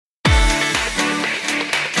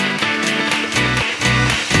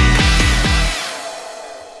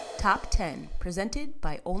Top 10, presented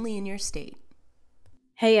by Only in Your State.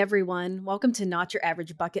 Hey everyone, welcome to Not Your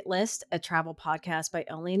Average Bucket List, a travel podcast by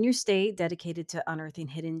Only in Your State dedicated to unearthing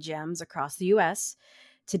hidden gems across the U.S.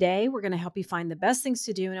 Today, we're going to help you find the best things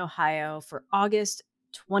to do in Ohio for August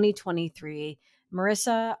 2023.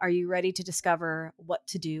 Marissa, are you ready to discover what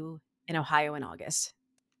to do in Ohio in August?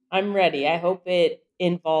 I'm ready. I hope it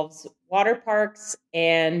involves water parks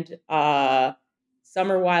and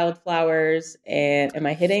summer wildflowers. And am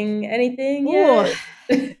I hitting anything yet?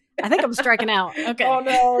 I think I'm striking out. Okay. Oh,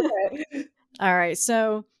 no. Okay. All right.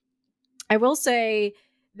 So I will say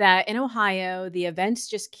that in Ohio, the events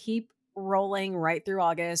just keep rolling right through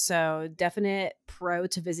August. So definite pro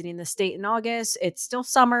to visiting the state in August. It's still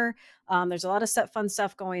summer. There's a lot of fun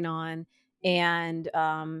stuff going on. And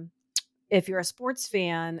if you're a sports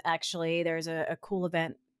fan, actually, there's a cool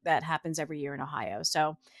event that happens every year in Ohio.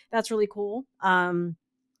 So that's really cool.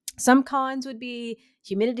 Some cons would be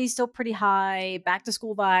humidity still pretty high. Back to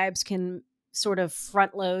school vibes can sort of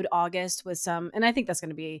front load August with some, and I think that's going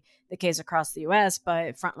to be the case across the US,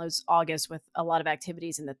 but front loads August with a lot of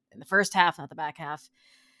activities in the first half, not the back half.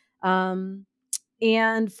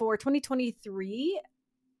 And for 2023,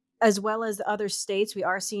 as well as the other states, we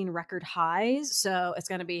are seeing record highs. So it's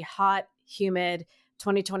going to be hot, humid.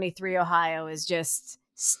 2023 Ohio is just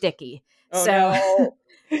sticky. Oh, so no.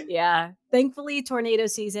 Yeah, thankfully tornado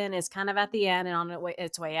season is kind of at the end and on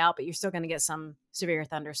its way out, but you're still going to get some severe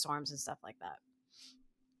thunderstorms and stuff like that.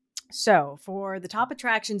 So for the top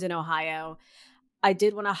attractions in Ohio, I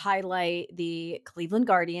did want to highlight the Cleveland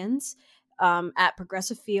Guardians at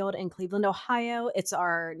Progressive Field in Cleveland, Ohio. It's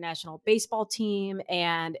our national baseball team,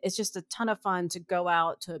 and it's just a ton of fun to go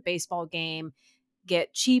out to a baseball game,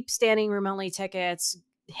 get cheap standing room only tickets,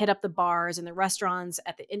 hit up the bars and the restaurants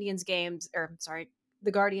at the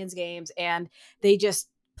the Guardians games, and they just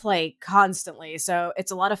play constantly. So it's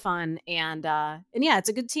a lot of fun, and yeah, it's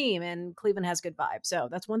a good team, and Cleveland has good vibes. So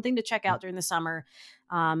that's one thing to check out during the summer.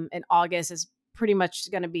 And August is pretty much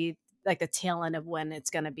going to be like the tail end of when it's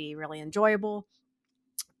going to be really enjoyable.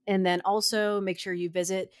 And then also make sure you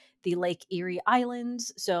visit the Lake Erie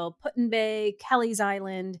Islands. So Put-in-Bay, Kelly's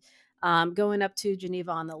Island, going up to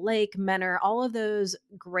Geneva on the Lake, Menor, all of those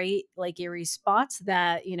great Lake Erie spots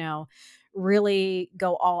that, really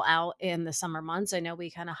go all out in the summer months. I know we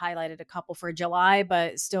kind of highlighted a couple for July,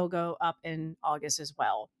 but still go up in August as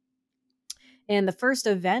well. And the first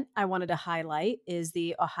event I wanted to highlight is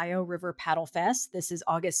the Ohio River Paddle Fest. This is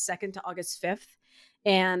August 2nd to August 5th.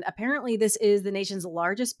 And apparently this is the nation's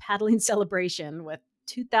largest paddling celebration with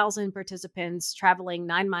 2,000 participants traveling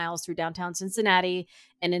 9 miles through downtown Cincinnati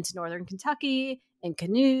and into northern Kentucky in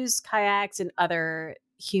canoes, kayaks, and other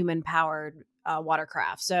human-powered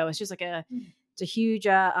watercraft. So it's just like it's a huge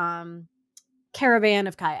caravan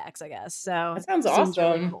of kayaks, I guess. So that sounds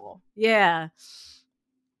awesome. Really cool. Yeah.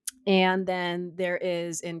 And then there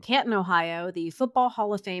is in Canton, Ohio, the Football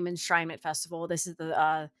Hall of Fame Enshrinement Festival. This is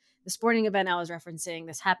the sporting event I was referencing.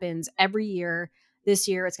 This happens every year. This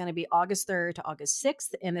year, it's going to be August 3rd to August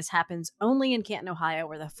 6th, and this happens only in Canton, Ohio,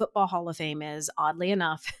 where the Football Hall of Fame is, oddly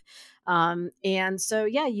enough. And so,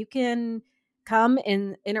 yeah, you can come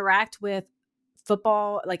and interact with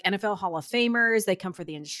football, like NFL Hall of Famers. They come for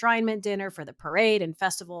the enshrinement dinner, for the parade and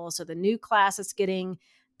festival. So the new class that's getting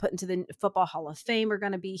put into the Football Hall of Fame are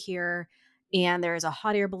going to be here. And there's a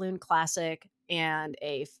hot air balloon classic and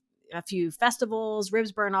a few festivals,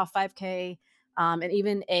 ribs burn off 5K, and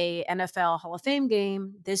even a NFL Hall of Fame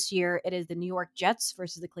game. This year, it is the New York Jets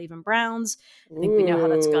versus the Cleveland Browns. I think we know how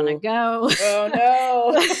that's going to go. Oh,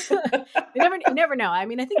 no. You never know. I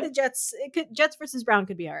mean, I think the Jets versus Brown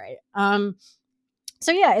could be all right.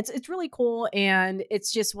 So yeah, it's really cool. And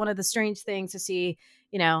it's just one of the strange things to see,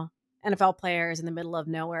 NFL players in the middle of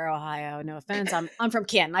nowhere, Ohio. No offense. I'm from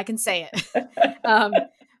Canton. I can say it.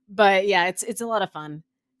 But yeah, it's a lot of fun.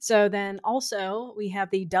 So then also we have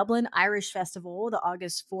the Dublin Irish Festival, the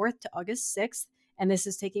August 4th to August 6th. And this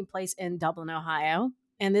is taking place in Dublin, Ohio.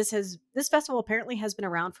 And this festival apparently has been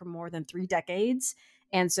around for more than 3 decades.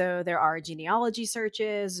 And so there are genealogy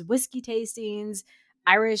searches, whiskey tastings,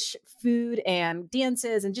 Irish food and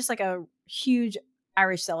dances, and just like a huge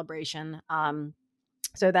Irish celebration.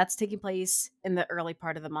 So that's taking place in the early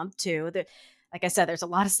part of the month too. Like I said, there's a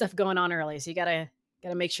lot of stuff going on early, so you gotta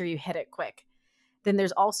make sure you hit it quick. Then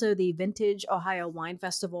there's also the Vintage Ohio Wine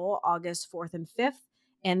Festival, August 4th and 5th,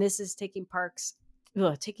 and this is taking place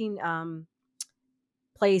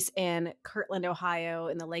in Kirtland, Ohio,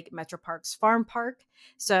 in the Lake Metro Parks Farm Park.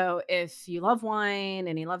 So if you love wine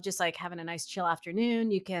and you love just like having a nice chill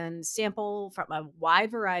afternoon, you can sample from a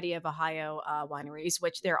wide variety of Ohio wineries,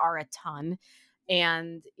 which there are a ton,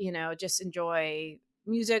 and just enjoy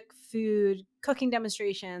music, food, cooking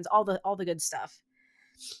demonstrations, all the good stuff.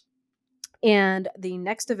 And the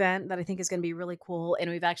next event that I think is going to be really cool, and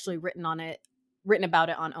we've actually written about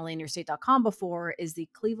it on onlyinyourstate.com before, is the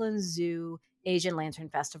Cleveland Zoo Asian Lantern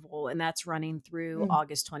Festival, and that's running through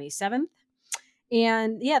August 27th.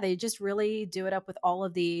 And yeah, they just really do it up with all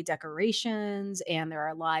of the decorations, and there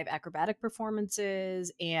are live acrobatic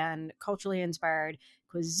performances and culturally inspired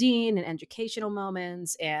cuisine and educational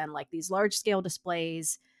moments, and like these large scale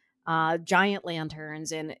displays, giant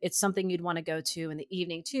lanterns. And it's something you'd want to go to in the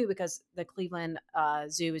evening too, because the Cleveland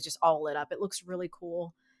Zoo is just all lit up. It looks really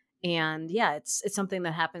cool. And yeah, it's something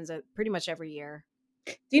that happens pretty much every year.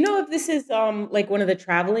 Do you know if this is like one of the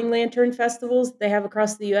traveling lantern festivals they have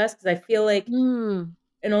across the US? Because I feel like in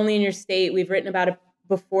Only in Your State, we've written about it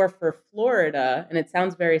before for Florida, and it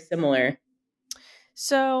sounds very similar.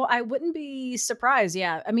 So I wouldn't be surprised.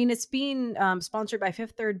 Yeah. I mean, it's being sponsored by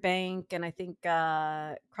Fifth Third Bank, and I think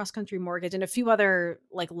Cross Country Mortgage and a few other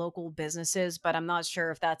like local businesses, but I'm not sure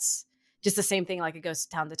if that's just the same thing, like it goes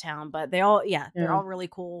town to town, but they're all really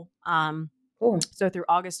cool. Cool. So through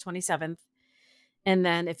August 27th. And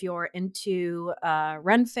then if you're into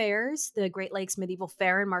Ren Fairs, the Great Lakes Medieval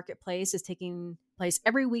Fair and Marketplace is taking place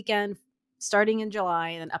every weekend starting in July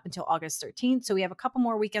and then up until August 13th. So we have a couple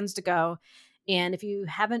more weekends to go. And if you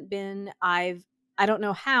haven't been, I don't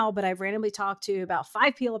know how, but I've randomly talked to about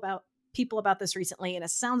 5 people about this recently, and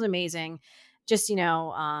it sounds amazing. Just,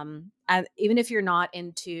 even if you're not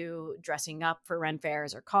into dressing up for Ren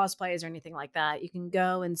Fairs or cosplays or anything like that, you can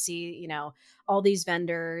go and see, all these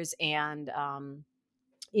vendors and,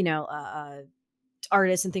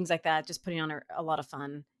 artists and things like that, just putting on a lot of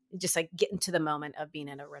fun, just like getting to the moment of being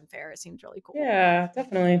at a Ren Fair. It seems really cool. Yeah,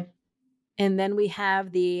 definitely. And then we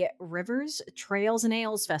have the Rivers, Trails, and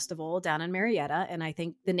Ales Festival down in Marietta. And I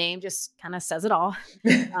think the name just kind of says it all.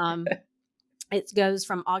 It goes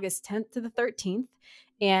from August 10th to the 13th.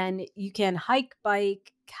 And you can hike,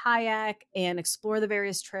 bike, kayak, and explore the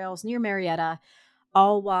various trails near Marietta,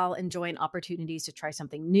 all while enjoying opportunities to try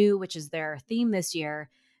something new, which is their theme this year.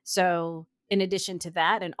 So in addition to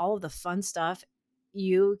that and all of the fun stuff,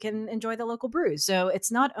 you can enjoy the local brews. So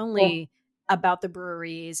it's not only about the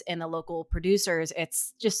breweries and the local producers,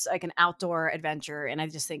 it's just like an outdoor adventure. And I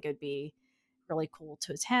just think it'd be really cool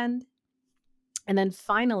to attend. And then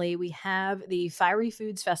finally, we have the Fiery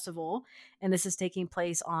Foods Festival, and this is taking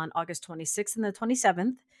place on August 26th and the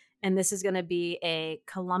 27th. And this is going to be a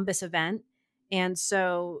Columbus event. And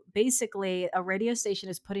so basically, a radio station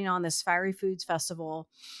is putting on this Fiery Foods Festival,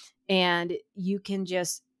 and you can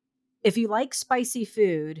just, if you like spicy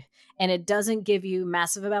food and it doesn't give you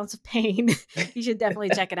massive amounts of pain, you should definitely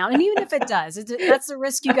check it out. And even if it does, that's the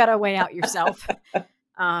risk you got to weigh out yourself.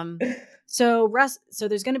 So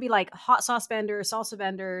there's going to be like hot sauce vendors, salsa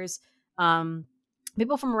vendors,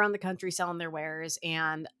 people from around the country selling their wares.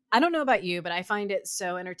 And I don't know about you, but I find it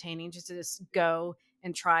so entertaining just to just go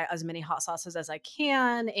and try as many hot sauces as I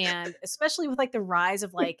can. And especially with like the rise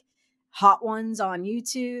of like hot ones on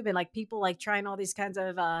YouTube and like people like trying all these kinds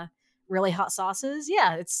of really hot sauces.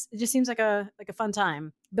 Yeah, it just seems like a fun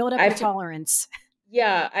time. Build up your tolerance.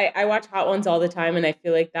 Yeah, I watch Hot Ones all the time, and I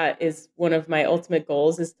feel like that is one of my ultimate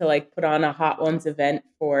goals, is to like put on a Hot Ones event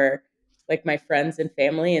for like my friends and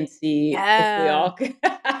family and see if we all could.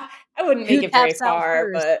 I wouldn't make it very far,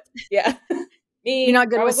 but yeah. Me, you're not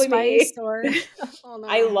good with spice or oh, no.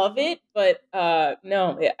 I love it, but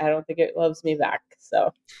no, I don't think it loves me back.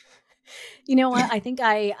 So you know what? I think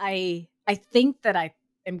I think that I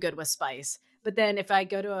am good with spice, but then if I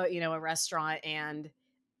go to a restaurant and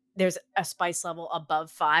there's a spice level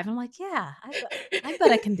above 5, I'm like, yeah, I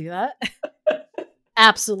bet I can do that.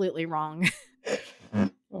 Absolutely wrong. Oh,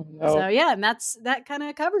 no. So yeah, and that kind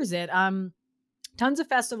of covers it. Tons of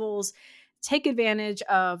festivals. Take advantage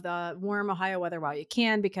of the warm Ohio weather while you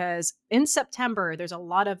can, because in September, there's a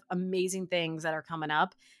lot of amazing things that are coming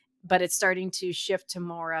up, but it's starting to shift to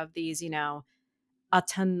more of these,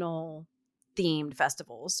 autumnal themed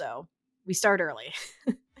festivals. So we start early.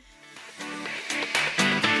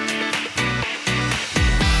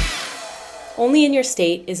 Only in Your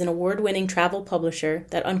State is an award-winning travel publisher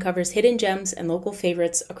that uncovers hidden gems and local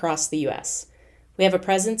favorites across the U.S. We have a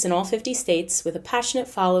presence in all 50 states with a passionate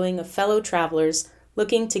following of fellow travelers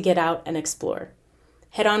looking to get out and explore.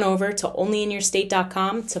 Head on over to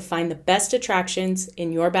onlyinyourstate.com to find the best attractions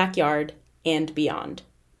in your backyard and beyond.